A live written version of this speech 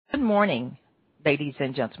morning, ladies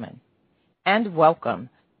and gentlemen, and welcome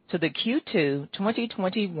to the Q2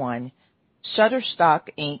 2021 Shutterstock,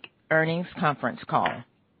 Inc. earnings conference call.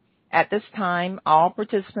 At this time, all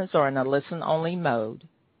participants are in a listen-only mode.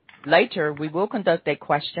 Later, we will conduct a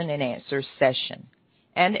question-and-answer session,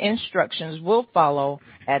 and instructions will follow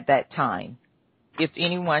at that time. If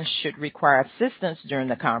anyone should require assistance during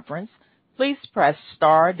the conference, please press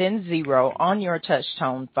star then 0 on your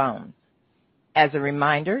touch-tone phone. As a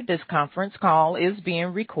reminder, this conference call is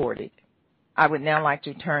being recorded. I would now like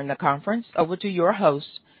to turn the conference over to your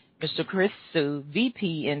host, Mr. Chris Suh,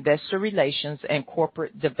 VP Investor Relations and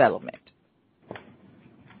Corporate Development.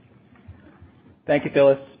 Thank you,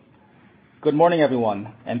 Phyllis. Good morning,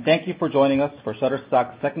 everyone, and thank you for joining us for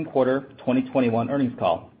Shutterstock's second quarter 2021 earnings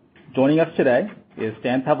call. Joining us today is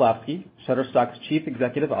Stan Pavlovsky, Shutterstock's Chief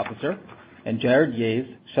Executive Officer, and Jarrod Yahes,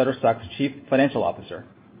 Shutterstock's Chief Financial Officer.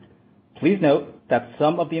 Please note that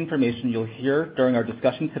some of the information you'll hear during our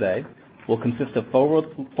discussion today will consist of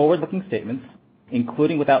forward-looking statements,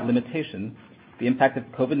 including without limitation, the impact of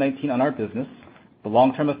COVID-19 on our business, the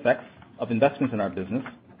long-term effects of investments in our business,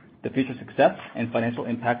 the future success and financial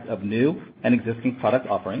impact of new and existing product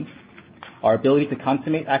offerings, our ability to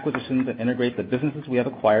consummate acquisitions and integrate the businesses we have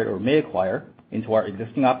acquired or may acquire into our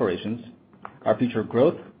existing operations, our future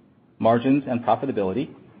growth, margins, and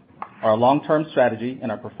profitability, our long-term strategy,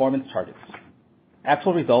 and our performance targets.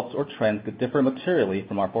 Actual results or trends could differ materially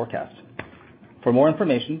from our forecast. For more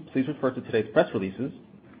information, please refer to today's press releases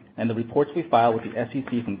and the reports we file with the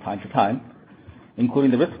SEC from time to time, including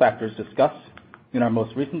the risk factors discussed in our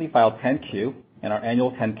most recently filed 10-Q and our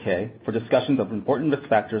annual 10-K for discussions of important risk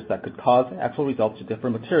factors that could cause actual results to differ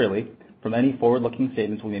materially from any forward-looking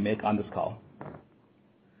statements we may make on this call.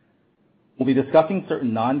 We'll be discussing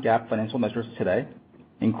certain non-GAAP financial measures today,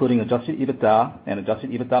 including adjusted EBITDA and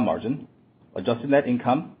adjusted EBITDA margin, adjusted net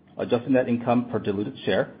income per diluted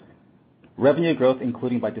share, revenue growth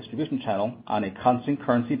including by distribution channel on a constant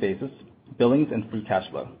currency basis, billings, and free cash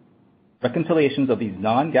flow. Reconciliations of these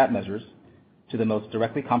non-GAAP measures to the most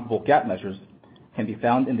directly comparable GAAP measures can be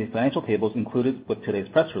found in the financial tables included with today's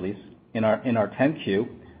press release in our 10-Q,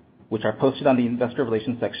 which are posted on the investor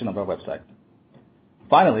relations section of our website.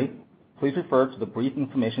 Finally, please refer to the brief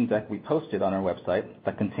information deck we posted on our website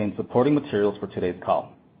that contains supporting materials for today's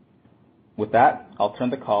call. With that, I'll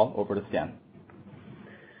turn the call over to Stan.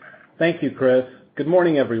 Thank you, Chris. Good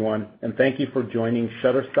morning, everyone, and thank you for joining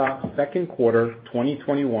Shutterstock's second quarter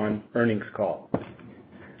 2021 earnings call.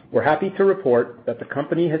 We're happy to report that the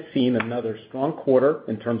company has seen another strong quarter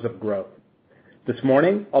in terms of growth. This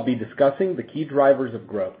morning, I'll be discussing the key drivers of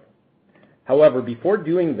growth. However, before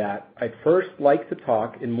doing that, I'd first like to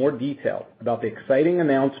talk in more detail about the exciting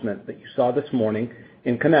announcement that you saw this morning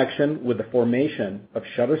in connection with the formation of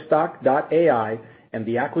Shutterstock.AI and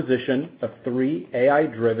the acquisition of 3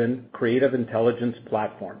 AI-driven creative intelligence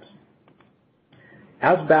platforms.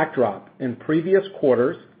 As backdrop, in previous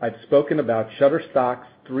quarters, I've spoken about Shutterstock's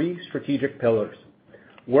 3 strategic pillars: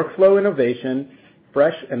 workflow innovation,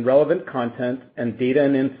 fresh and relevant content, and data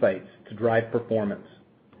and insights to drive performance.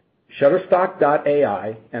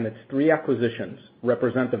 Shutterstock.AI and its 3 acquisitions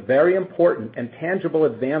represent a very important and tangible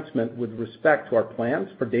advancement with respect to our plans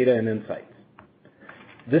for data and insights.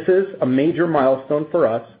 This is a major milestone for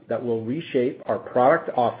us that will reshape our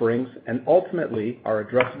product offerings and ultimately our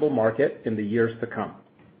addressable market in the years to come.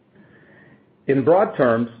 In broad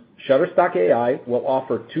terms, Shutterstock.AI will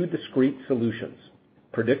offer 2 discrete solutions: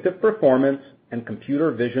 predictive performance and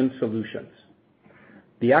computer vision solutions.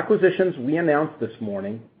 The acquisitions we announced this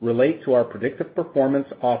morning relate to our predictive performance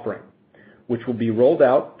offering, which will be rolled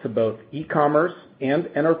out to both e-commerce and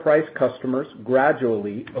enterprise customers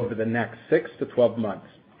gradually over the next 6 to 12 months.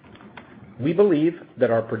 We believe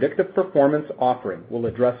that our predictive performance offering will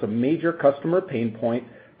address a major customer pain point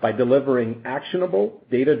by delivering actionable,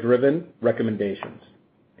 data-driven recommendations.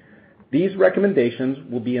 These recommendations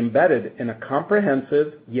will be embedded in a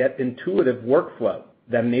comprehensive yet intuitive workflow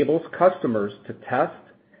that enables customers to test,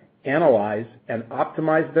 analyze, and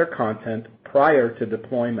optimize their content prior to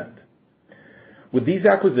deployment. With these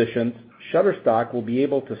acquisitions, Shutterstock will be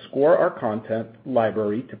able to score our content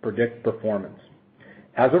library to predict performance.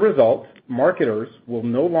 As a result, marketers will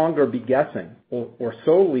no longer be guessing or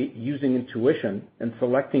solely using intuition in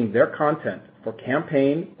selecting their content for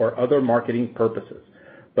campaign or other marketing purposes,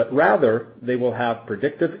 but rather they will have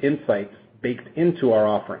predictive insights baked into our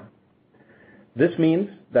offering. This means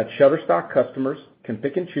that Shutterstock customers can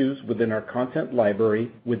pick and choose within our content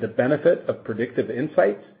library with the benefit of predictive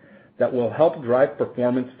insights that will help drive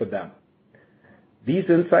performance for them. These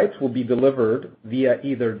insights will be delivered via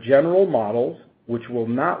either general models which will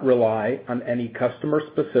not rely on any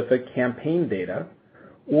customer-specific campaign data,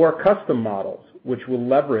 or custom models, which will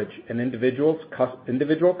leverage an individual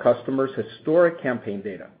customer's historic campaign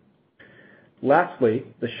data. Lastly,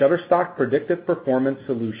 the Shutterstock Predictive Performance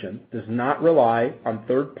solution does not rely on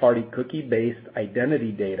third-party cookie-based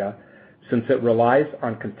identity data since it relies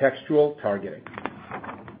on contextual targeting.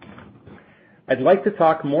 I'd like to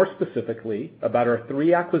talk more specifically about our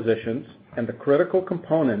 3 acquisitions and the critical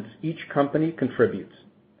components each company contributes.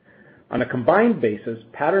 On a combined basis,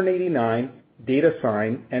 Pattern89,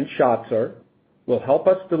 DataSign, and Shotzr will help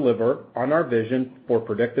us deliver on our vision for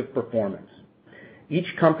predictive performance. Each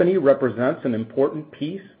company represents an important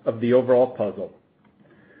piece of the overall puzzle.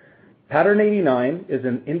 Pattern89 is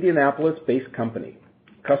an Indianapolis-based company.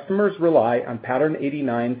 Customers rely on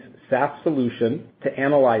Pattern89's SaaS solution to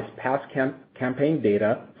analyze past campaign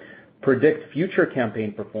data, predict future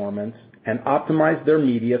campaign performance, and optimize their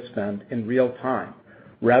media spend in real time,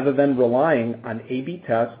 rather than relying on A/B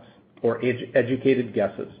tests or educated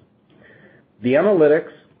guesses. The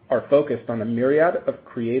analytics are focused on a myriad of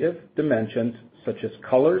creative dimensions such as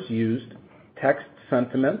colors used, text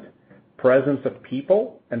sentiment, presence of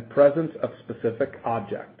people, and presence of specific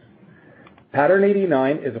objects.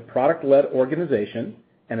 Pattern89 is a product-led organization,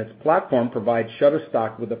 and its platform provides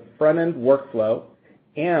Shutterstock with a front-end workflow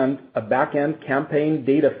and a back-end campaign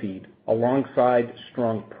data feed alongside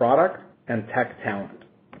strong product and tech talent.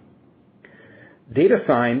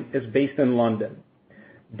 DataSign is based in London.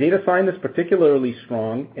 DataSign is particularly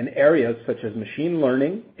strong in areas such as machine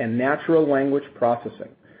learning and natural language processing,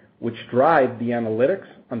 which drive the analytics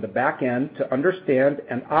on the back end to understand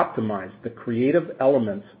and optimize the creative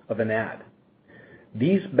elements of an ad.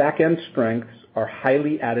 These back-end strengths are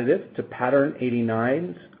highly additive to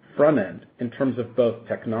Pattern89's front end in terms of both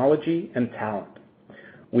technology and talent.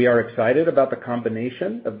 We are excited about the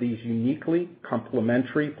combination of these uniquely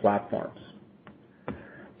complementary platforms.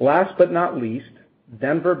 Last but not least,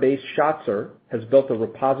 Denver-based Shotzr has built a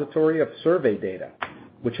repository of survey data,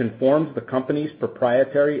 which informs the company's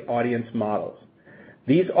proprietary audience models.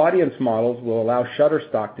 These audience models will allow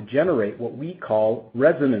Shutterstock to generate what we call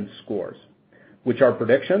resonance scores, which are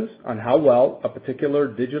predictions on how well a particular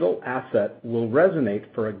digital asset will resonate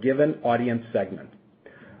for a given audience segment.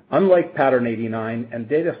 Unlike Pattern89 and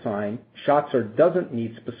DataSign, Shotzr doesn't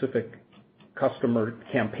need specific customer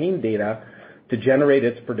campaign data to generate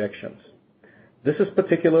its predictions. This is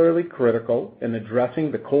particularly critical in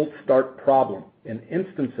addressing the cold start problem in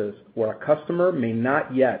instances where a customer may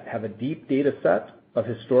not yet have a deep data set of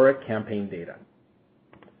historic campaign data.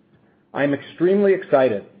 I am extremely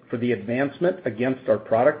excited for the advancement against our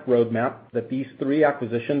product roadmap that these 3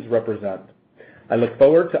 acquisitions represent. I look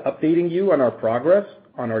forward to updating you on our progress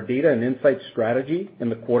on our data and insights strategy in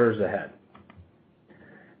the quarters ahead.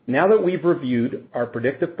 Now that we've reviewed our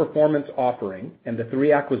predictive performance offering and the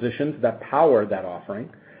 3 acquisitions that power that offering,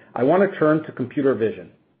 I want to turn to computer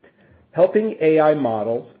vision. Helping AI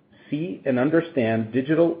models see and understand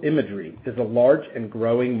digital imagery is a large and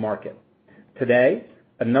growing market. Today,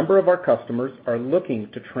 a number of our customers are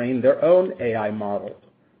looking to train their own AI models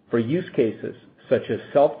for use cases such as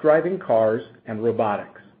self-driving cars and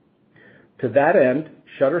robotics. To that end,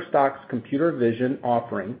 Shutterstock's computer vision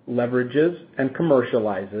offering leverages and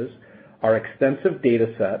commercializes our extensive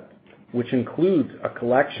data set, which includes a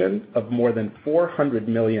collection of more than 400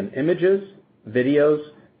 million images, videos,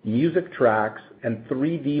 music tracks, and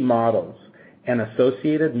 3D models, and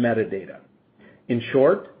associated metadata. In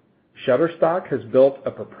short, Shutterstock has built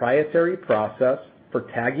a proprietary process for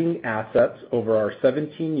tagging assets over our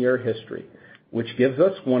 17-year history, which gives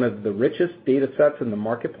us one of the richest data sets in the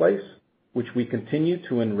marketplace, which we continue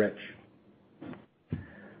to enrich.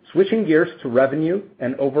 Switching gears to revenue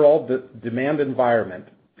and overall demand environment,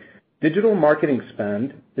 digital marketing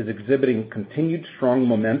spend is exhibiting continued strong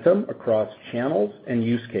momentum across channels and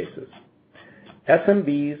use cases.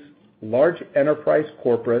 SMBs, large enterprise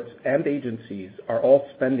corporates, and agencies are all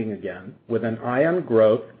spending again with an eye on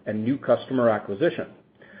growth and new customer acquisition.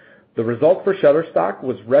 The result for Shutterstock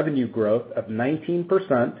was revenue growth of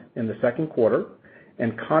 19% in the second quarter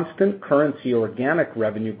and constant currency organic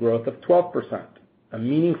revenue growth of 12%, a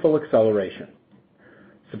meaningful acceleration.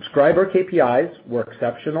 Subscriber KPIs were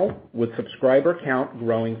exceptional, with subscriber count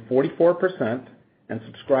growing 44% and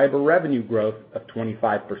subscriber revenue growth of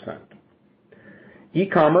 25%.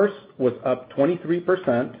 E-commerce was up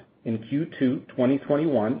 23% in Q2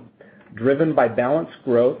 2021, driven by balanced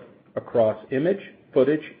growth across image,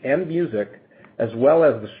 footage, and music, as well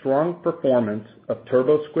as the strong performance of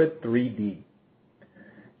TurboSquid 3D.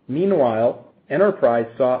 Meanwhile, Enterprise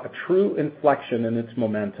saw a true inflection in its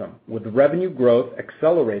momentum, with revenue growth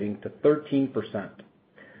accelerating to 13%.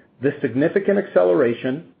 This significant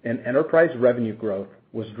acceleration in enterprise revenue growth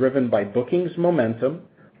was driven by bookings momentum,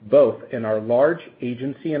 both in our large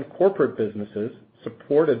agency and corporate businesses,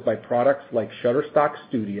 supported by products like Shutterstock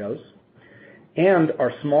Studios, and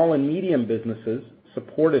our small and medium businesses,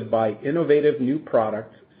 supported by innovative new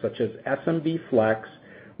products such as SMB Flex,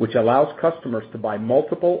 which allows customers to buy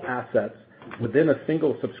multiple assets within a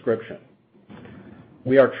single subscription.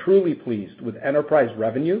 We are truly pleased with enterprise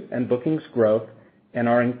revenue and bookings growth and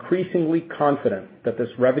are increasingly confident that this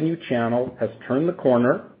revenue channel has turned the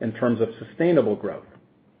corner in terms of sustainable growth.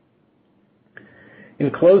 In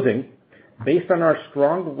closing, based on our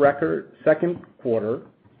strong record second quarter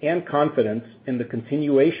and confidence in the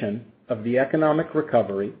continuation of the economic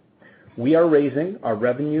recovery, we are raising our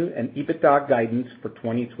revenue and EBITDA guidance for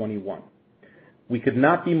 2021. We could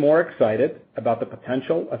not be more excited about the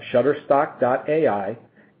potential of Shutterstock.AI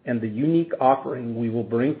and the unique offering we will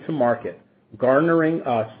bring to market, garnering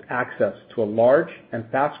us access to a large and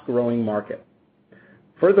fast-growing market.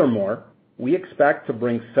 Furthermore, we expect to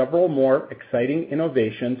bring several more exciting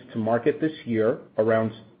innovations to market this year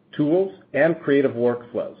around tools and creative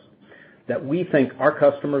workflows that we think our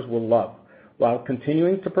customers will love, while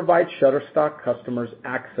continuing to provide Shutterstock customers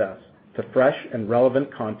access to fresh and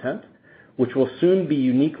relevant content, which will soon be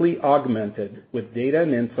uniquely augmented with data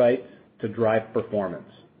and insights to drive performance.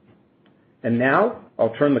 And now,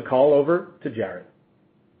 I'll turn the call over to Jarrett.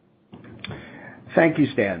 Thank you,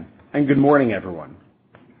 Stan, and good morning, everyone.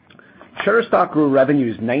 Shutterstock grew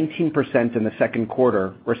revenues 19% in the second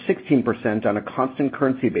quarter, or 16% on a constant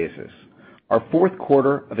currency basis, our fourth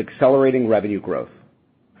quarter of accelerating revenue growth.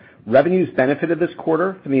 Revenues benefited this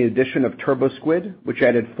quarter from the addition of TurboSquid, which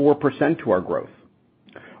added 4% to our growth.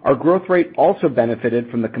 Our growth rate also benefited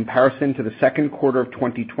from the comparison to the second quarter of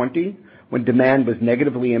 2020, when demand was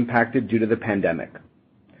negatively impacted due to the pandemic.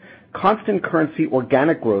 Constant currency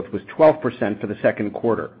organic growth was 12% for the second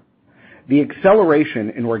quarter. The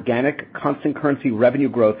acceleration in organic constant currency revenue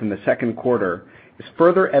growth in the second quarter is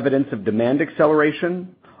further evidence of demand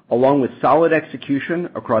acceleration, along with solid execution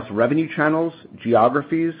across revenue channels,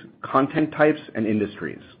 geographies, content types, and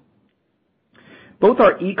industries. Both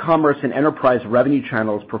our e-commerce and enterprise revenue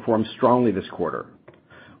channels performed strongly this quarter.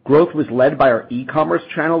 Growth was led by our e-commerce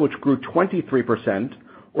channel, which grew 23%,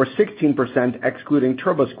 or 16% excluding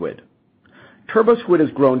TurboSquid. TurboSquid has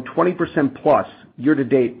grown 20% plus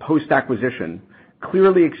year-to-date post-acquisition,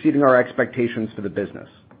 clearly exceeding our expectations for the business.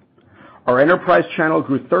 Our enterprise channel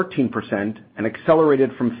grew 13% and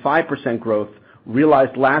accelerated from 5% growth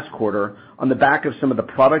realized last quarter on the back of some of the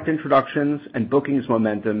product introductions and bookings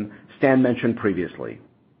momentum Stan mentioned previously.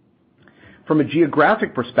 From a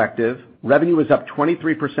geographic perspective, revenue was up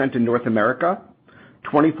 23% in North America,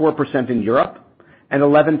 24% in Europe, and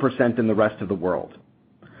 11% in the rest of the world.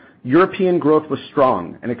 European growth was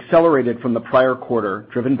strong and accelerated from the prior quarter,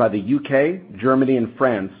 driven by the UK, Germany, and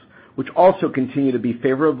France, which also continue to be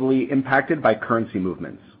favorably impacted by currency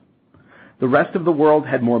movements. The rest of the world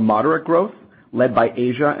had more moderate growth, led by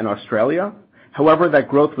Asia and Australia. However, that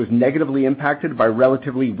growth was negatively impacted by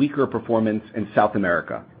relatively weaker performance in South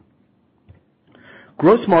America.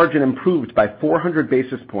 Gross margin improved by 400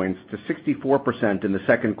 basis points to 64% in the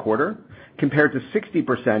second quarter, compared to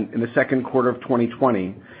 60% in the second quarter of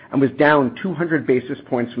 2020, and was down 200 basis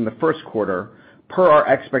points from the first quarter, per our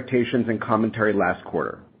expectations and commentary last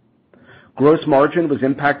quarter. Gross margin was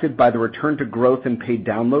impacted by the return to growth in paid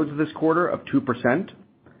downloads this quarter of 2%,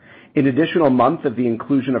 an additional month of the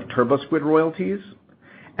inclusion of TurboSquid royalties,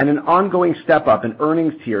 and an ongoing step-up in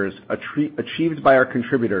earnings tiers achieved by our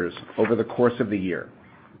contributors over the course of the year.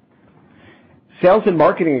 Sales and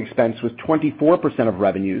marketing expense was 24% of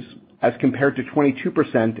revenues, as compared to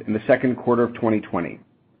 22% in the second quarter of 2020.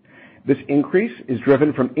 This increase is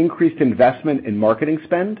driven from increased investment in marketing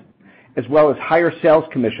spend, as well as higher sales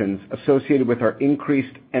commissions associated with our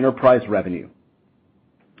increased enterprise revenue.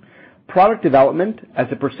 Product development as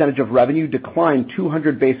a percentage of revenue declined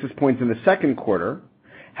 200 basis points in the second quarter.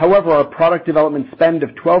 However, our product development spend of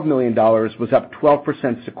 $12 million was up 12%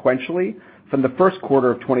 sequentially from the first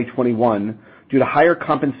quarter of 2021 due to higher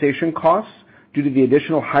compensation costs due to the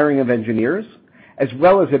additional hiring of engineers, as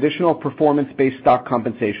well as additional performance-based stock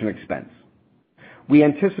compensation expense. We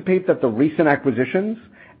anticipate that the recent acquisitions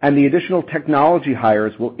and the additional technology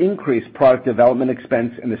hires will increase product development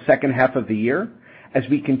expense in the second half of the year as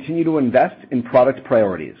we continue to invest in product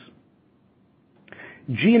priorities.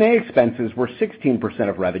 G&A expenses were 16%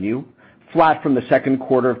 of revenue, flat from the second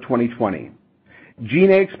quarter of 2020.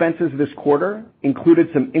 G&A expenses this quarter included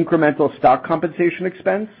some incremental stock compensation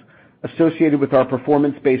expense, associated with our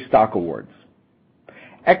performance-based stock awards.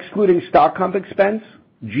 Excluding stock comp expense,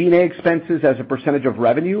 G&A expenses as a percentage of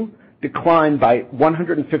revenue declined by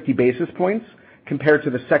 150 basis points compared to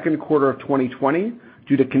the second quarter of 2020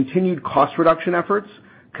 due to continued cost reduction efforts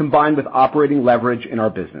combined with operating leverage in our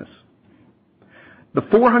business. The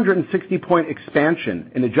 460-point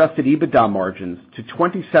expansion in adjusted EBITDA margins to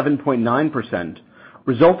 27.9%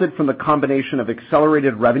 resulted from the combination of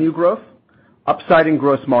accelerated revenue growth, upside in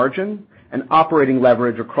gross margin, and operating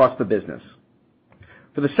leverage across the business.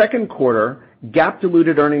 For the second quarter, GAAP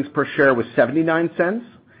diluted earnings per share was 79 cents,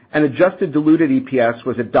 and adjusted diluted EPS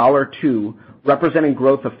was $1.02, representing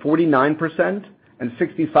growth of 49% and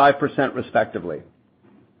 65% respectively.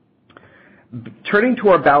 Turning to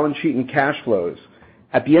our balance sheet and cash flows,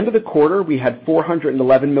 at the end of the quarter, we had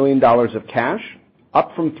 $411 million of cash,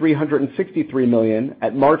 up from $363 million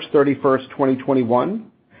at March 31st,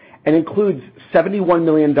 2021, and includes $71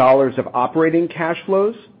 million of operating cash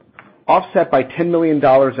flows, offset by $10 million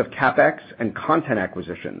of CapEx and content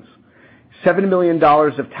acquisitions, $7 million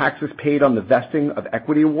of taxes paid on the vesting of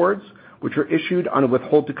equity awards, which are issued on a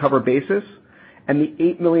withhold to cover basis, and the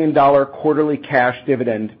 $8 million quarterly cash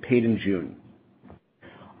dividend paid in June.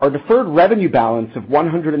 Our deferred revenue balance of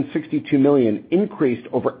 $162 million increased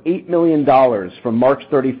over $8 million from March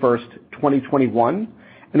 31st, 2021,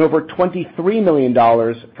 and over $23 million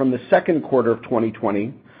from the second quarter of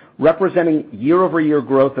 2020, representing year-over-year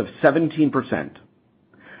growth of 17%.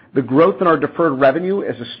 The growth in our deferred revenue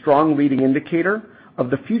is a strong leading indicator of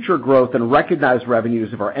the future growth in recognized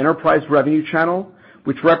revenues of our enterprise revenue channel,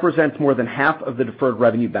 which represents more than half of the deferred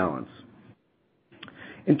revenue balance.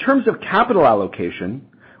 In terms of capital allocation,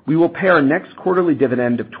 we will pay our next quarterly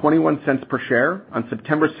dividend of 21 cents per share on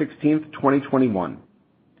September 16th, 2021.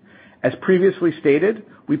 As previously stated,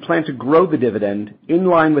 we plan to grow the dividend in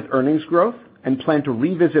line with earnings growth and plan to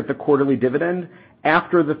revisit the quarterly dividend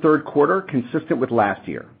after the third quarter, consistent with last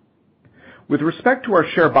year. With respect to our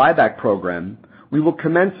share buyback program, we will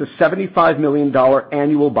commence a $75 million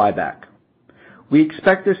annual buyback. We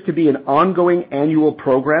expect this to be an ongoing annual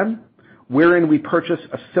program wherein we purchase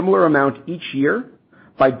a similar amount each year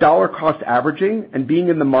by dollar cost averaging and being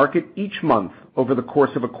in the market each month over the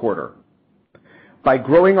course of a quarter. By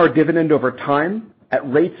growing our dividend over time at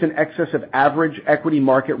rates in excess of average equity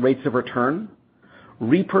market rates of return,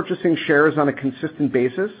 repurchasing shares on a consistent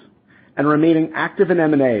basis, and remaining active in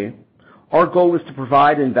M&A, our goal is to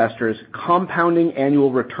provide investors compounding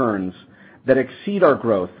annual returns that exceed our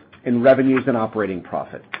growth in revenues and operating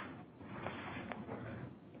profit.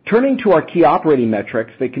 Turning to our key operating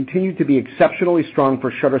metrics, they continue to be exceptionally strong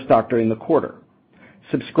for Shutterstock during the quarter.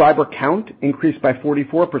 Subscriber count increased by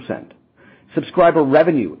 44%. Subscriber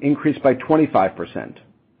revenue increased by 25%.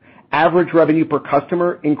 Average revenue per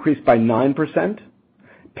customer increased by 9%.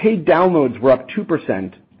 Paid downloads were up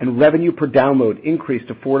 2%, and revenue per download increased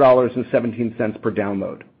to $4.17 per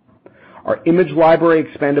download. Our image library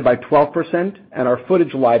expanded by 12%, and our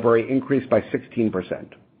footage library increased by 16%.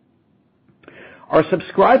 Our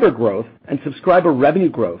subscriber growth and subscriber revenue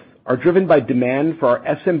growth are driven by demand for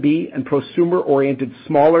our SMB and prosumer-oriented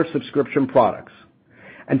smaller subscription products,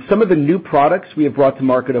 and some of the new products we have brought to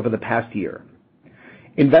market over the past year.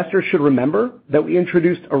 Investors should remember that we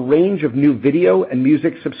introduced a range of new video and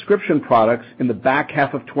music subscription products in the back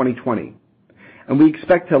half of 2020, and we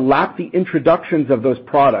expect to lap the introductions of those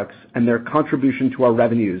products and their contribution to our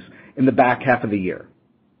revenues in the back half of the year.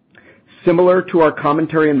 Similar to our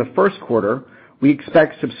commentary in the first quarter, we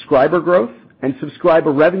expect subscriber growth and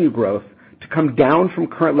subscriber revenue growth to come down from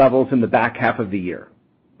current levels in the back half of the year.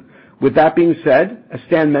 With that being said, as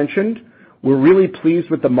Stan mentioned, we're really pleased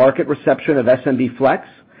with the market reception of SMB Flex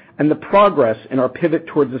and the progress in our pivot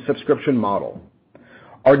towards a subscription model.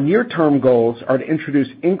 Our near-term goals are to introduce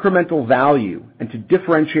incremental value and to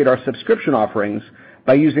differentiate our subscription offerings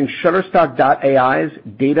by using Shutterstock.AI's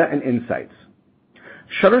data and insights.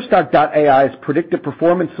 Shutterstock.AI's predictive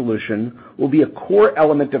performance solution will be a core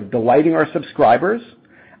element of delighting our subscribers,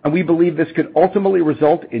 and we believe this could ultimately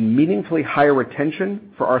result in meaningfully higher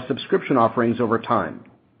retention for our subscription offerings over time.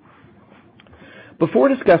 Before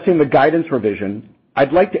discussing the guidance revision,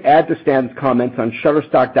 I'd like to add to Stan's comments on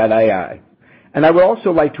Shutterstock.AI, and I would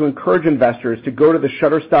also like to encourage investors to go to the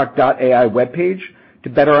Shutterstock.AI webpage to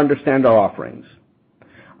better understand our offerings.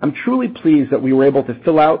 I'm truly pleased that we were able to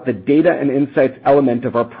fill out the data and insights element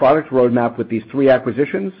of our product roadmap with these 3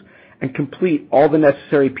 acquisitions and complete all the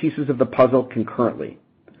necessary pieces of the puzzle concurrently.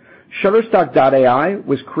 Shutterstock.AI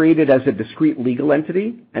was created as a discrete legal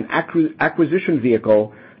entity, an acquisition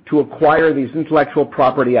vehicle to acquire these intellectual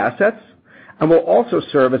property assets, and will also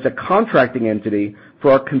serve as a contracting entity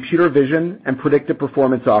for our computer vision and predictive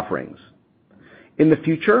performance offerings. In the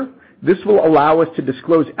future, this will allow us to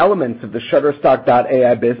disclose elements of the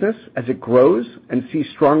Shutterstock.AI business as it grows and sees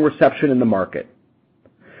strong reception in the market.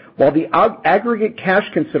 While the aggregate cash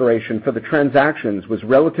consideration for the transactions was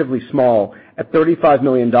relatively small at $35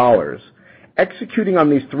 million, executing on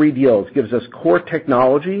these 3 deals gives us core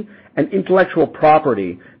technology and intellectual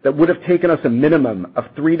property that would have taken us a minimum of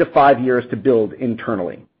 3 to 5 years to build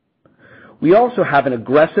internally. We also have an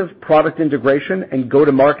aggressive product integration and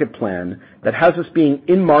go-to-market plan that has us being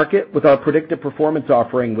in market with our predictive performance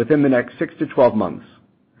offering within the next 6 to 12 months.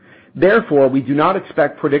 Therefore, we do not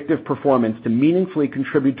expect predictive performance to meaningfully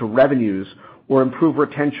contribute to revenues or improve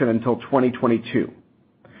retention until 2022.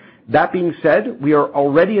 That being said, we are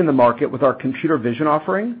already in the market with our computer vision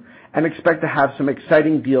offering and expect to have some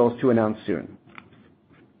exciting deals to announce soon.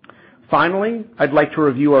 Finally, I'd like to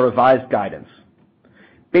review our revised guidance.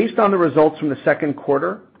 Based on the results from the second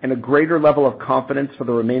quarter and a greater level of confidence for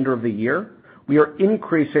the remainder of the year, we are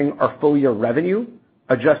increasing our full-year revenue,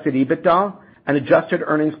 adjusted EBITDA, and adjusted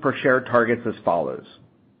earnings per share targets as follows.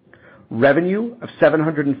 Revenue of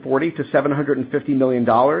 $740 to $750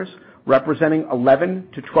 million, representing 11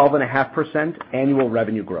 to 12.5% annual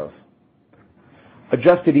revenue growth.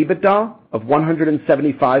 Adjusted EBITDA of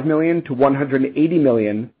 $175 million to $180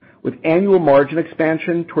 million, with annual margin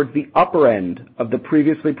expansion towards the upper end of the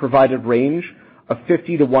previously provided range of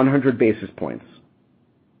 50 to 100 basis points.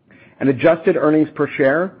 An adjusted earnings per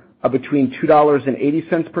share of between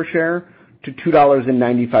 $2.80 per share to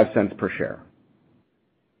 $2.95 per share.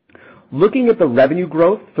 Looking at the revenue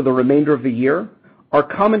growth for the remainder of the year, our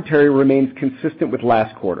commentary remains consistent with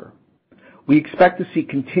last quarter. We expect to see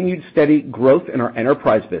continued steady growth in our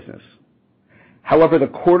enterprise business. However, the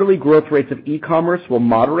quarterly growth rates of e-commerce will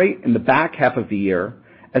moderate in the back half of the year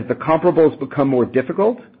as the comparables become more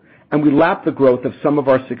difficult and we lap the growth of some of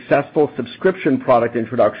our successful subscription product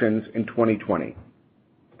introductions in 2020.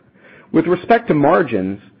 With respect to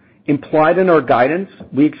margins, implied in our guidance,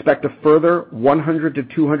 we expect a further 100 to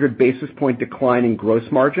 200 basis point decline in gross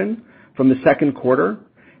margin from the second quarter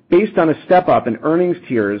based on a step-up in earnings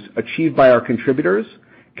tiers achieved by our contributors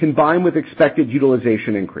combined with expected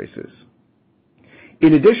utilization increases.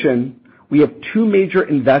 In addition, we have 2 major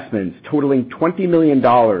investments totaling $20 million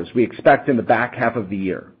we expect in the back half of the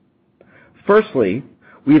year. Firstly,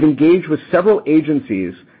 we have engaged with several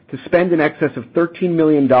agencies to spend in excess of $13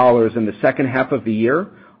 million in the second half of the year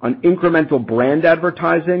on incremental brand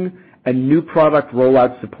advertising and new product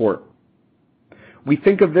rollout support. We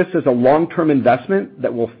think of this as a long-term investment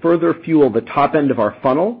that will further fuel the top end of our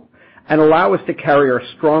funnel and allow us to carry our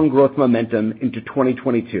strong growth momentum into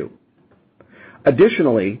 2022.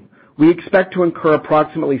 Additionally, we expect to incur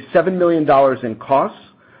approximately $7 million in costs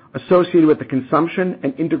associated with the consumption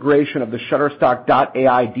and integration of the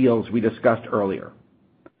Shutterstock.AI deals we discussed earlier.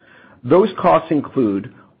 Those costs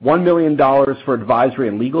include $1 million for advisory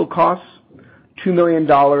and legal costs, $2 million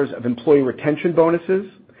of employee retention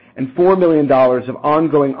bonuses, and $4 million of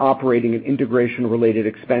ongoing operating and integration-related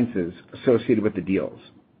expenses associated with the deals.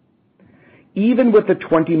 Even with the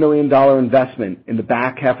 $20 million investment in the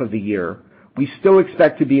back half of the year, we still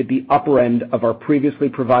expect to be at the upper end of our previously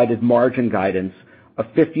provided margin guidance of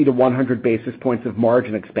 50 to 100 basis points of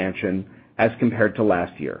margin expansion as compared to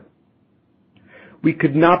last year. We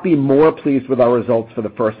could not be more pleased with our results for the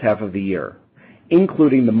first half of the year,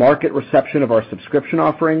 including the market reception of our subscription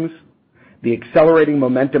offerings, the accelerating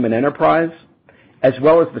momentum in enterprise, as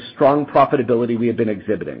well as the strong profitability we have been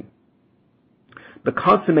exhibiting. The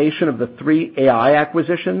consummation of the 3 AI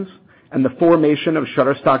acquisitions and the formation of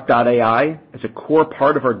Shutterstock.AI as a core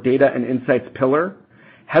part of our data and insights pillar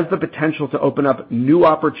has the potential to open up new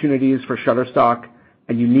opportunities for Shutterstock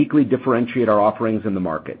and uniquely differentiate our offerings in the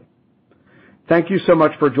market. Thank you so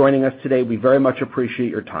much for joining us today. We very much appreciate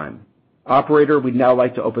your time. Operator, we'd now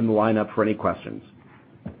like to open the line up for any questions.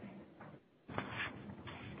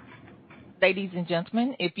 Ladies and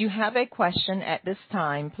gentlemen, if you have a question at this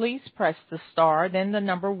time, please press the star, then the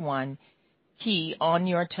number 1 key on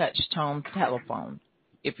your touch-tone telephone.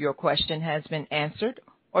 If your question has been answered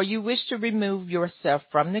or you wish to remove yourself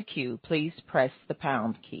from the queue, please press the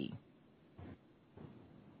pound key.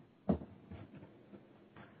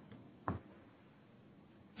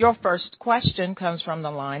 Your first question comes from the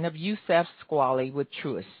line of Youssef Squali with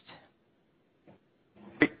Truist.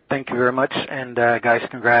 Thank you very much, and guys,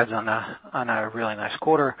 congrats on a really nice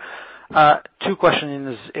quarter. 2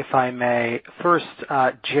 questions, if I may. First,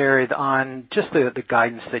 Jarrod, on just the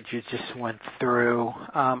guidance that you just went through,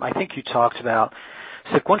 I think you talked about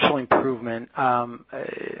sequential improvement,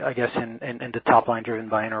 I guess, in the top line driven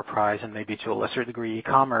by enterprise and maybe to a lesser degree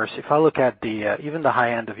e-commerce. If I look at even the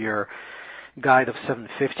high end of your guide of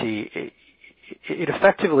 $750, it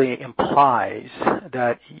effectively implies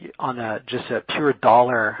that on just a pure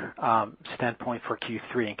dollar standpoint for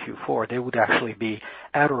Q3 and Q4, they would actually be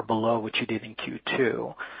at or below what you did in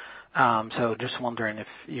Q2. So just wondering if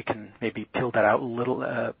you can maybe peel that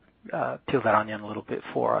onion a little bit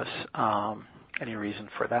for us. Any reason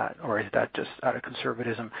for that, or is that just out of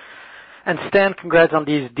conservatism? And Stan, congrats on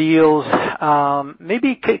these deals.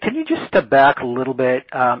 Maybe can you just step back a little bit,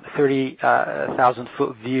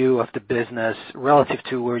 30,000-foot view of the business relative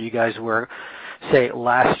to where you guys were, say,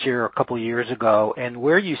 last year or a couple of years ago, and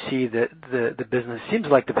where you see the business? Seems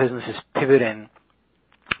like the business is pivoting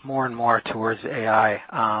more and more towards AI.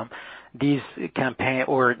 These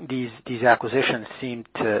acquisitions seem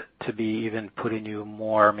to be even putting you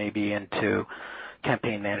more maybe into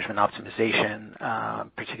campaign management optimization,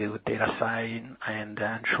 particularly with DataSign and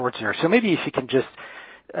ShortSearch. So maybe if you can just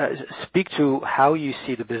speak to how you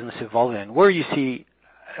see the business evolving, where you see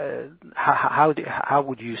how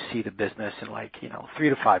would you see the business in 3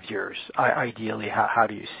 to 5 years? Ideally, how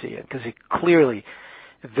do you see it? Because it clearly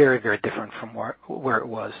very, very different from where it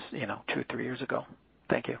was 2 or 3 years ago.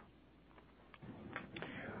 Thank you.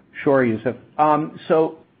 Sure, Youssef.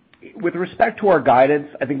 So with respect to our guidance,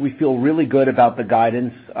 I think we feel really good about the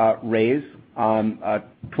guidance raise.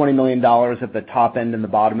 $20 million at the top end and the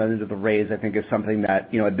bottom end of the raise, I think, is something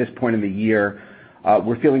that, at this point in the year,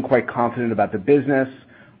 we're feeling quite confident about the business.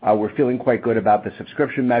 We're feeling quite good about the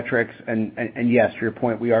subscription metrics. And yes, to your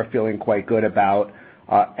point, we are feeling quite good about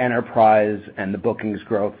enterprise and the bookings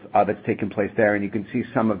growth that's taken place there. And you can see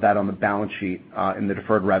some of that on the balance sheet in the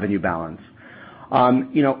deferred revenue balance.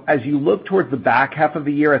 As you look towards the back half of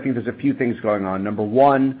the year, I think there's a few things going on. Number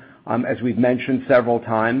one, as we've mentioned several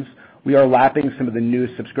times, we are lapping some of the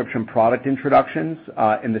new subscription product introductions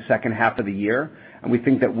in the second half of the year, and we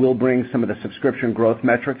think that will bring some of the subscription growth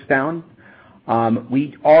metrics down.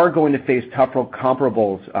 We are going to face tougher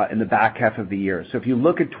comparables in the back half of the year. So if you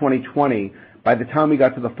look at 2020, by the time we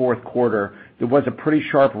got to the fourth quarter, there was a pretty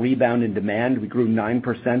sharp rebound in demand. We grew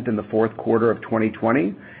 9% in the fourth quarter of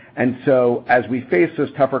 2020. And so as we face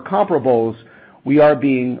those tougher comparables, we are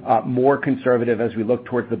being more conservative as we look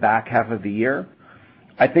towards the back half of the year.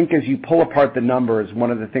 I think as you pull apart the numbers,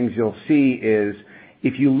 one of the things you'll see is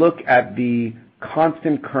if you look at the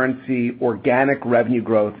constant currency organic revenue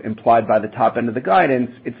growth implied by the top end of the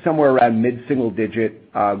guidance, it's somewhere around mid-single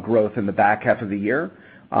digit growth in the back half of the year.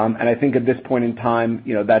 And I think at this point in time,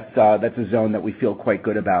 that's a zone that we feel quite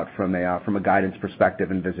good about from a guidance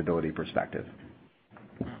perspective and visibility perspective.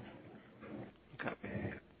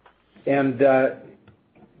 And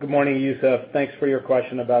good morning, Youssef. Thanks for your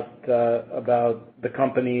question about the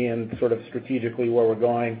company and sort of strategically where we're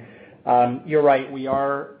going. You're right. We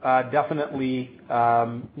are definitely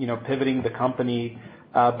pivoting the company.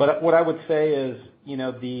 But what I would say is,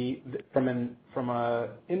 from an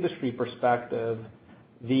industry perspective,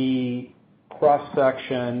 the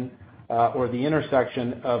cross-section or the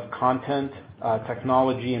intersection of content,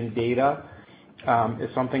 technology, and data is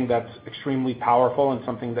something that's extremely powerful and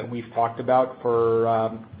something that we've talked about for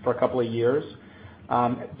a couple of years.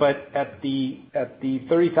 But at the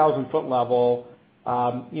 30,000-foot level,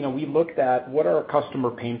 we looked at what are our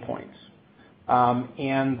customer pain points.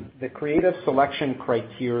 And the creative selection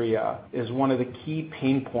criteria is one of the key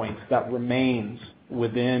pain points that remains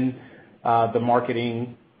within the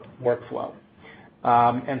marketing workflow.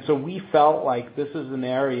 And so we felt like this is an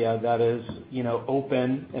area that is,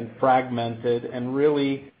 open and fragmented, and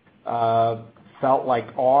really felt like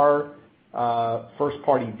our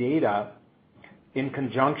first-party data, in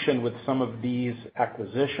conjunction with some of these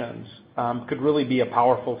acquisitions, could really be a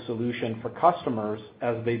powerful solution for customers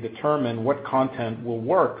as they determine what content will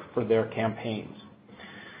work for their campaigns.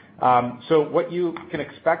 So what you can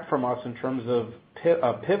expect from us in terms of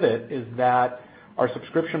a pivot is that our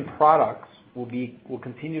subscription products will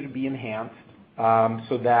continue to be enhanced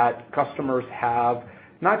so that customers have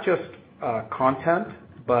not just content,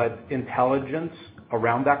 but intelligence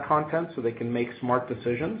around that content so they can make smart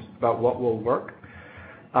decisions about what will work.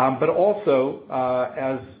 But also,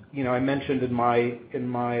 as I mentioned in my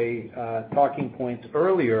talking points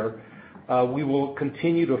earlier, we will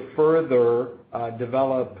continue to further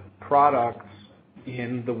develop products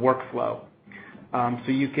in the workflow.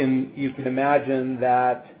 So you can imagine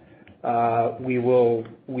that we will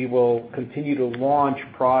continue to launch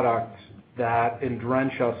products that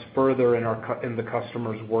entrench us further in the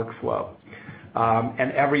customer's workflow.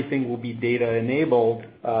 And everything will be data enabled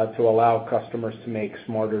to allow customers to make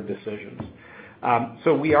smarter decisions.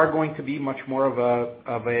 So we are going to be much more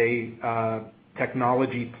of a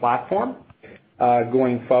technology platform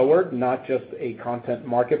going forward, not just a content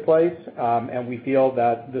marketplace. And we feel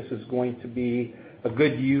that this is going to be a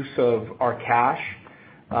good use of our cash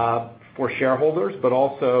for shareholders, but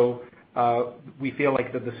also we feel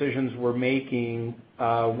like the decisions we're making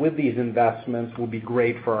with these investments will be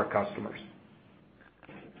great for our customers.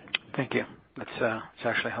 Thank you. That's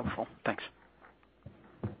actually helpful. Thanks.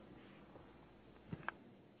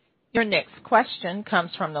 Your next question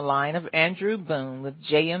comes from the line of Andrew Boone with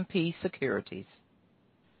JMP Securities.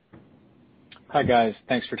 Hi, guys.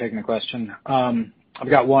 Thanks for taking the question. I've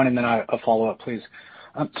got one and then a follow-up, please.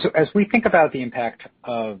 So as we think about the impact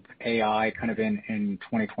of AI kind of in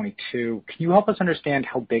 2022, can you help us understand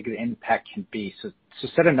how big the impact can be? So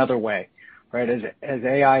said another way, right? As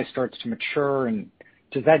AI starts to mature, and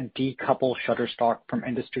does that decouple Shutterstock from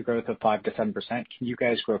industry growth of 5 to 7%? Can you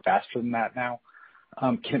guys grow faster than that now?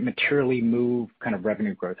 Can it materially move kind of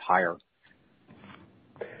revenue growth higher?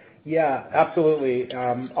 Yeah, absolutely.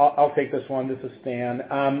 I'll take this one. This is Stan.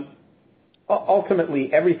 Ultimately,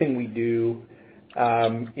 everything we do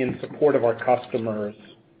in support of our customers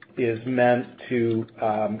is meant to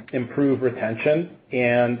improve retention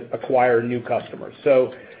and acquire new customers.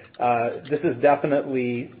 So this is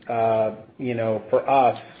definitely, for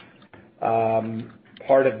us,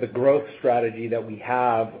 part of the growth strategy that we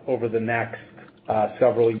have over the next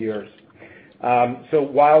several years. So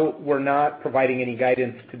while we're not providing any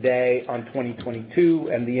guidance today on 2022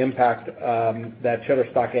 and the impact that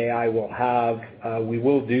Shutterstock AI will have, we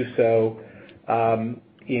will do so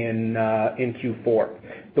in Q4.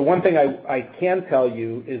 The one thing I can tell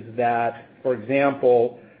you is that, for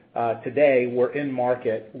example, today we're in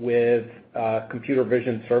market with computer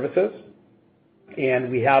vision services,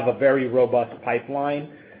 and we have a very robust pipeline.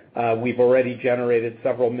 We've already generated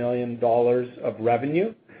several $1 million of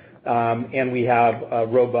revenue, and we have a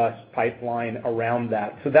robust pipeline around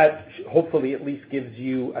that. So that hopefully at least gives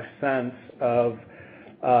you a sense of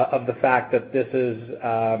the fact that this is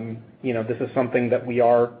something that we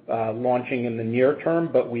are launching in the near term,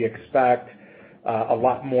 but we expect a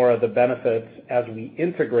lot more of the benefits as we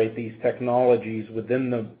integrate these technologies within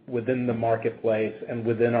the marketplace and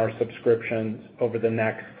within our subscriptions over the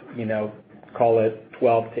next, call it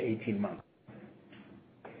 12 to 18 months.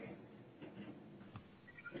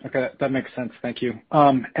 Okay, that makes sense. Thank you.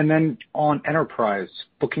 And then on enterprise,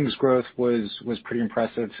 bookings growth was pretty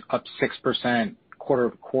impressive, up 6%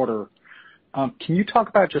 quarter-over-quarter. Can you talk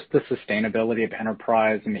about just the sustainability of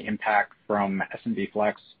enterprise and the impact from SMB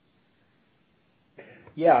Flex?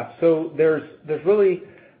 Yeah, so there's really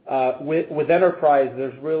with enterprise,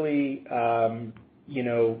 there's really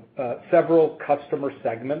several customer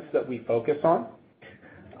segments that we focus on.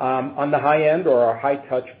 On the high end or our high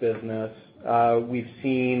touch business, we've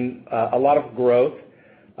seen a lot of growth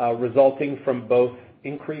resulting from both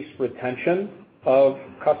increased retention of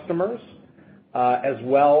customers as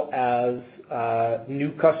well as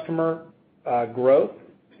new customer growth,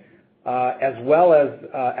 as well as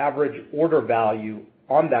average order value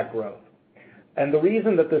on that growth. And the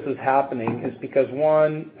reason that this is happening is because,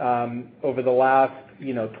 one, over the last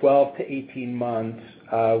 12 to 18 months,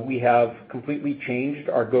 we have completely changed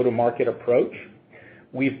our go-to-market approach.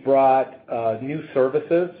 We've brought new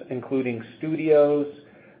services, including studios,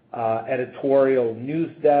 editorial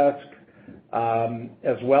news desk,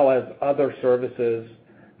 as well as other services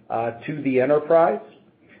to the enterprise.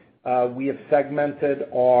 We have segmented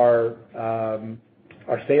our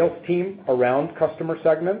sales team around customer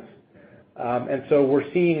segments. And so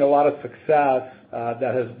we're seeing a lot of success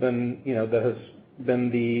that has been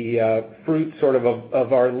the fruit sort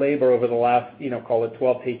of our labor over the last, call it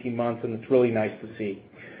 12 to 18 months, and it's really nice to see.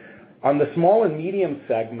 On the small and medium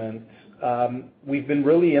segments, we've been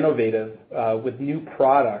really innovative with new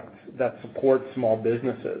products that support small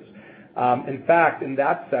businesses. In fact, in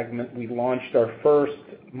that segment, we launched our first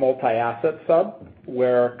multi-asset sub,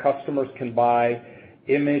 where customers can buy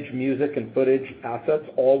image, music, and footage assets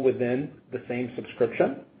all within the same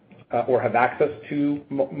subscription, or have access to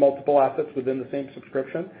multiple assets within the same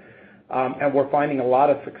subscription. And we're finding a lot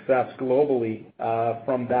of success globally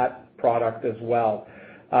from that product as well.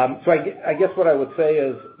 So I guess what I would say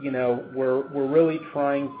is, we're really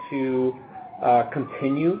trying to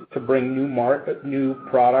continue to bring new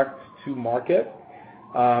products to market.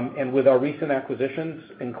 And with our recent acquisitions,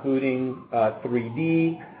 including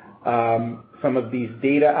 3D, some of these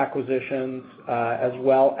data acquisitions, as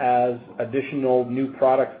well as additional new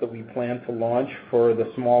products that we plan to launch for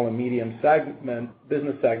the small and medium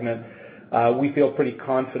business segment, we feel pretty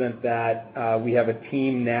confident that we have a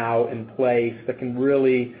team now in place that can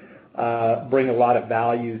really bring a lot of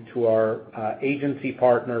value to our agency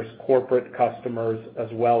partners, corporate customers, as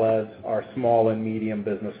well as our small and medium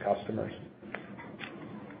business customers.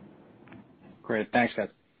 Great. Thanks, guys.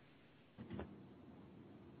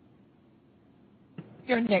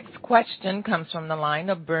 Your next question comes from the line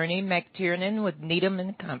of Bernie McTernan with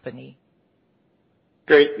Needham & Company.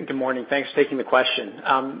 Great. Good morning. Thanks for taking the question.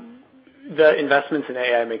 The investments in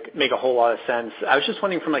AI make a whole lot of sense. I was just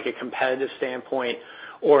wondering from like a competitive standpoint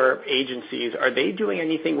or agencies, are they doing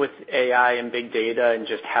anything with AI and big data, and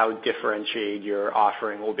just how differentiated your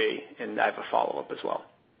offering will be? And I have a follow-up as well.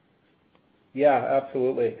 Yeah,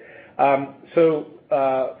 absolutely.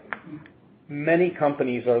 Many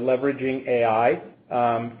companies are leveraging AI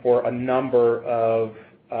for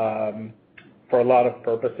a lot of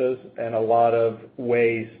purposes and a lot of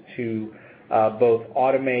ways to both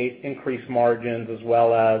automate, increase margins, as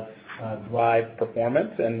well as drive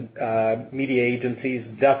performance. And media agencies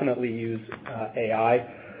definitely use AI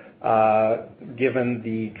given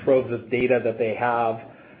the troves of data that they have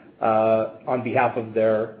on behalf of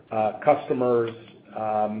their customers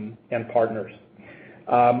and partners.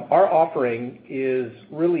 Our offering is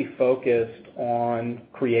really focused on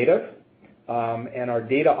creative, and our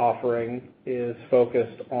data offering is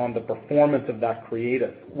focused on the performance of that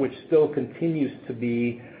creative, which still continues to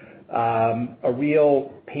be a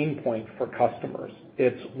real pain point for customers.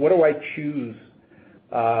 It's what do I choose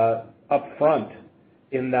up front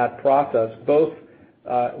in that process, both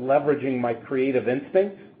leveraging my creative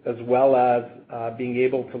instincts as well as being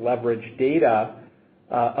able to leverage data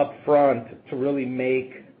up front to really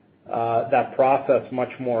make that process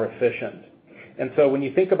much more efficient. And so when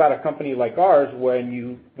you think about a company like ours, when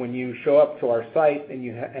you show up to our site and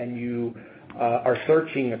you are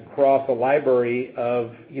searching across a library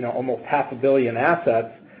of almost 500 million assets,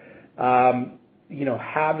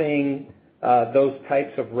 having those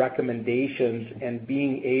types of recommendations and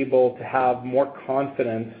being able to have more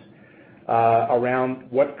confidence around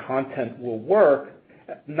what content will work,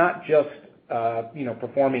 not just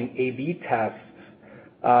performing A/B tests,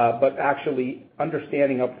 but actually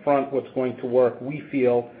understanding up front what's going to work, we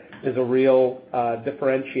feel is a real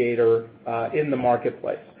differentiator in the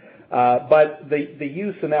marketplace. But the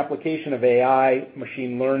use and application of AI,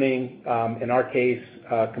 machine learning, in our case,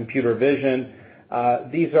 computer vision,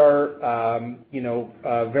 these are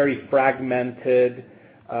very fragmented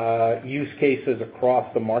use cases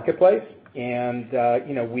across the marketplace, and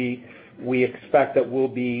we expect that we'll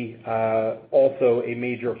be also a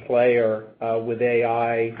major player with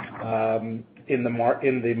AI in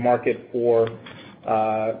the market for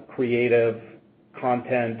creative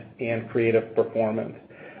content and creative performance.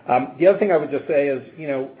 The other thing I would just say is,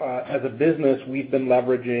 as a business, we've been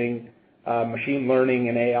leveraging machine learning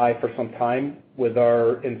and AI for some time with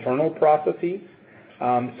our internal processes.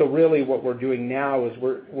 So really what we're doing now is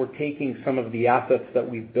we're taking some of the assets that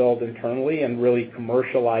we've built internally and really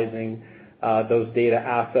commercializing those data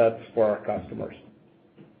assets for our customers.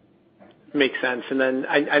 Makes sense. And then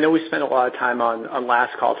I know we spent a lot of time on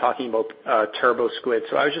last call talking about TurboSquid.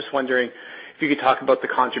 So I was just wondering if you could talk about the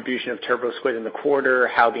contribution of TurboSquid in the quarter,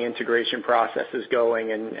 how the integration process is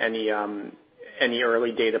going, and any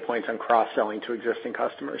early data points on cross-selling to existing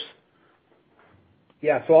customers.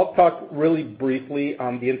 Yeah, so I'll talk really briefly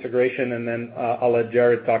on the integration, and then I'll let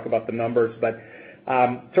Jared talk about the numbers. But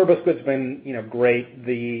TurboSquid's been great.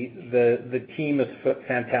 The team is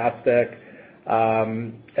fantastic.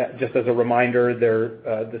 Just as a reminder,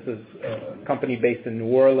 this is a company based in New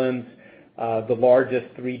Orleans, the largest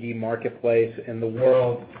 3D marketplace in the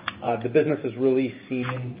world. The business has really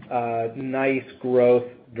seen nice growth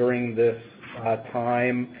during this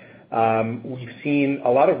time. We've seen a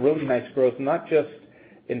lot of really nice growth, not just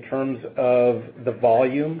in terms of the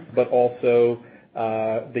volume, but also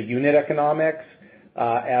the unit economics.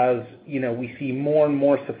 As we see more and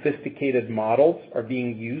more sophisticated models are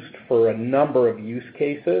being used for a number of use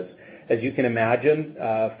cases, as you can imagine,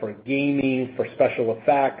 for gaming, for special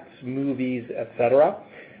effects, movies, etc.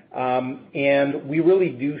 And we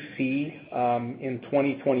really do see in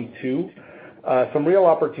 2022 some real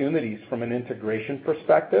opportunities from an integration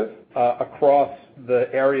perspective across the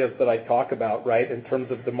areas that I talk about, right? In terms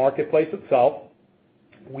of the marketplace itself,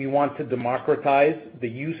 we want to democratize the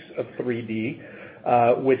use of 3D,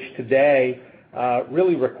 which today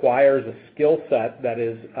really requires a skill set that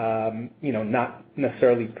is not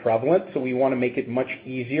necessarily prevalent. So we want to make it much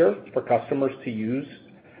easier for customers to use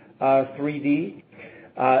 3D.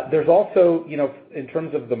 There's also, in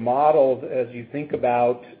terms of the models, as you think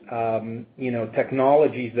about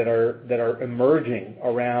technologies that are emerging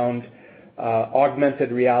around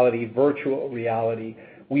augmented reality, virtual reality,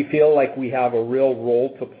 we feel like we have a real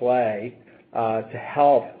role to play to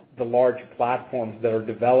help the large platforms that are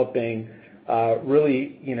developing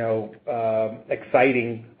really,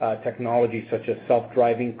 exciting technology such as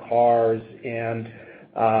self-driving cars and,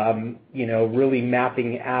 really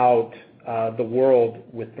mapping out the world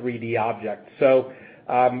with 3D objects. So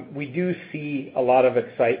we do see a lot of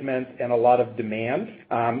excitement and a lot of demand.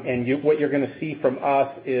 And what you're going to see from us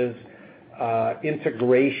is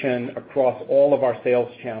integration across all of our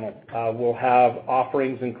sales channels. We'll have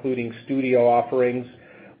offerings including studio offerings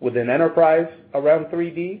within enterprise around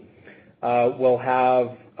 3D. We'll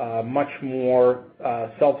have much more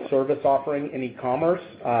self-service offering in e-commerce.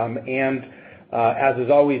 And as is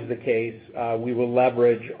always the case, we will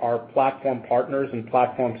leverage our platform partners and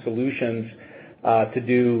platform solutions to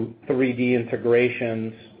do 3D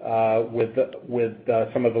integrations with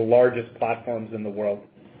some of the largest platforms in the world.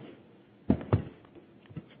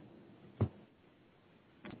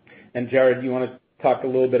 And Jared, do you want to talk a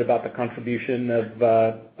little bit about the contribution of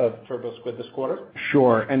TurboSquid this quarter?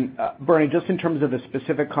 Sure. And Bernie, just in terms of the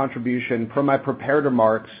specific contribution, per my prepared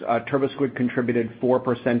remarks, TurboSquid contributed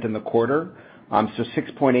 4% in the quarter, so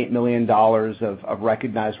 $6.8 million of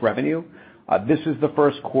recognized revenue. This is the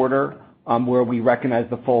first quarter where we recognize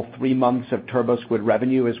the full 3 months of TurboSquid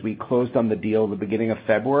revenue as we closed on the deal at the beginning of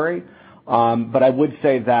February. But I would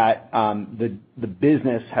say that the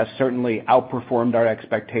business has certainly outperformed our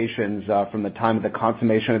expectations from the time of the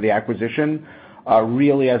consummation of the acquisition,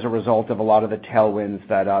 really as a result of a lot of the tailwinds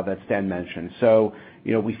that Stan mentioned. So,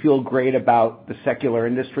 we feel great about the secular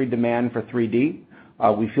industry demand for 3D.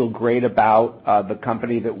 We feel great about the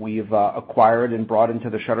company that we've acquired and brought into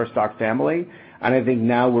the Shutterstock family. And I think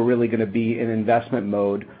now we're really going to be in investment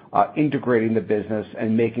mode, integrating the business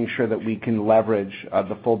and making sure that we can leverage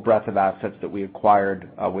the full breadth of assets that we acquired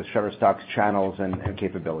with Shutterstock's channels and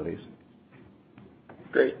capabilities.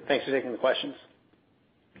 Great. Thanks for taking the questions.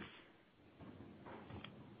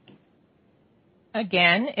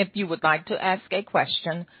 Again, if you would like to ask a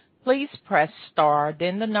question, please press star,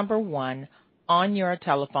 then the number 1 on your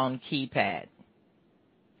telephone keypad.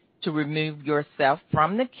 To remove yourself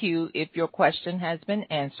from the queue if your question has been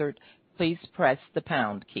answered, please press the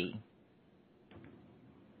pound key.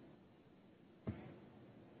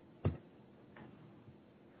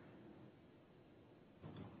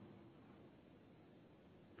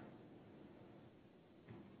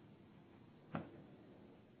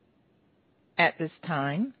 At this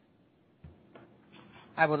time,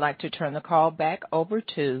 I would like to turn the call back over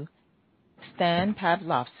to Stan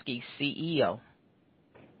Pavlovsky, CEO.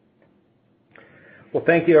 Well,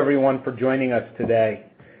 thank you everyone for joining us today.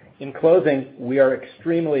 In closing, we are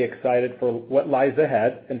extremely excited for what lies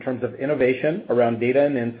ahead in terms of innovation around data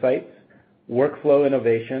and insights, workflow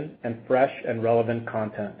innovation, and fresh and relevant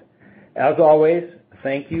content. As always,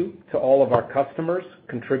 thank you to all of our customers,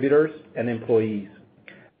 contributors, and employees.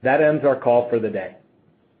 That ends our call for the day.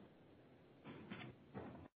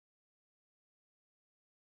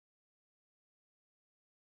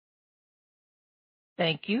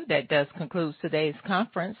 Thank you. That does conclude today's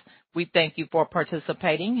conference. We thank you for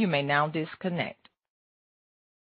participating. You may now disconnect.